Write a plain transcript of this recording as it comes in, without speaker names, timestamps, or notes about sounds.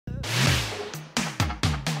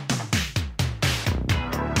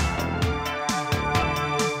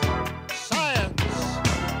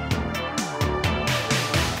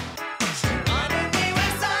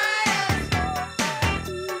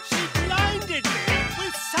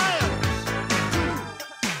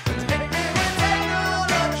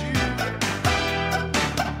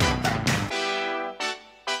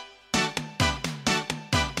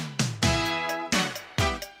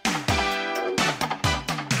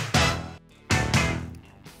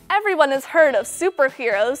Everyone has heard of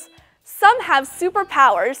superheroes. Some have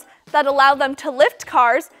superpowers that allow them to lift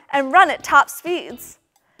cars and run at top speeds.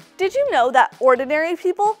 Did you know that ordinary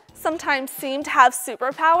people sometimes seem to have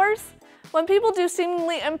superpowers? When people do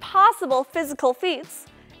seemingly impossible physical feats,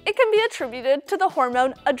 it can be attributed to the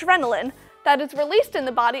hormone adrenaline that is released in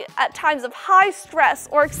the body at times of high stress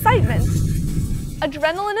or excitement.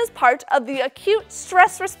 Adrenaline is part of the acute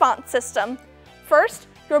stress response system. First,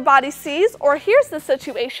 your body sees or hears the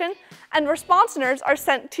situation, and response nerves are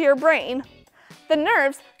sent to your brain. The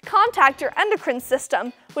nerves contact your endocrine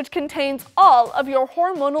system, which contains all of your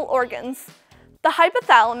hormonal organs. The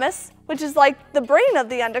hypothalamus, which is like the brain of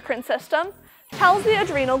the endocrine system, tells the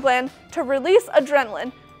adrenal gland to release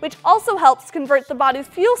adrenaline, which also helps convert the body's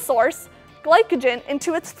fuel source, glycogen,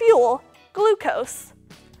 into its fuel, glucose.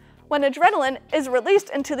 When adrenaline is released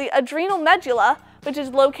into the adrenal medulla, which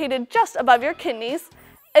is located just above your kidneys,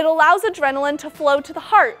 it allows adrenaline to flow to the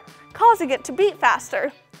heart, causing it to beat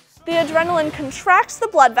faster. The adrenaline contracts the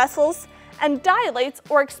blood vessels and dilates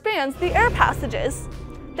or expands the air passages.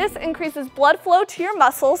 This increases blood flow to your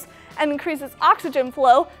muscles and increases oxygen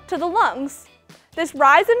flow to the lungs. This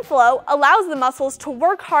rise in flow allows the muscles to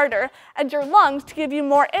work harder and your lungs to give you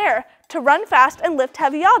more air to run fast and lift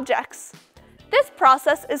heavy objects. This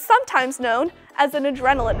process is sometimes known as an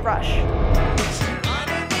adrenaline rush.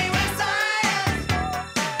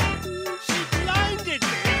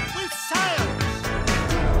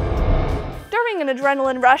 During an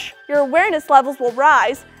adrenaline rush, your awareness levels will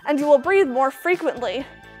rise and you will breathe more frequently.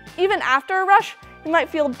 Even after a rush, you might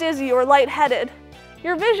feel dizzy or lightheaded.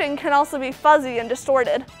 Your vision can also be fuzzy and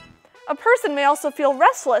distorted. A person may also feel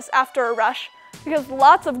restless after a rush because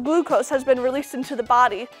lots of glucose has been released into the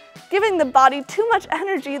body, giving the body too much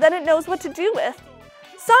energy that it knows what to do with.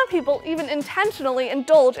 Some people even intentionally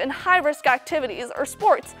indulge in high-risk activities or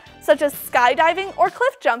sports, such as skydiving or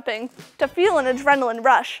cliff jumping, to feel an adrenaline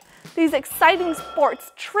rush. These exciting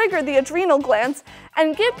sports trigger the adrenal glands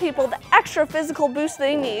and give people the extra physical boost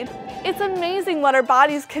they need. It's amazing what our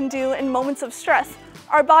bodies can do in moments of stress.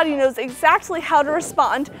 Our body knows exactly how to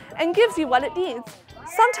respond and gives you what it needs.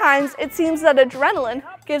 Sometimes it seems that adrenaline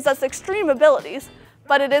gives us extreme abilities,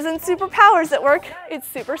 but it isn't superpowers at work, it's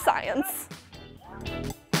super science.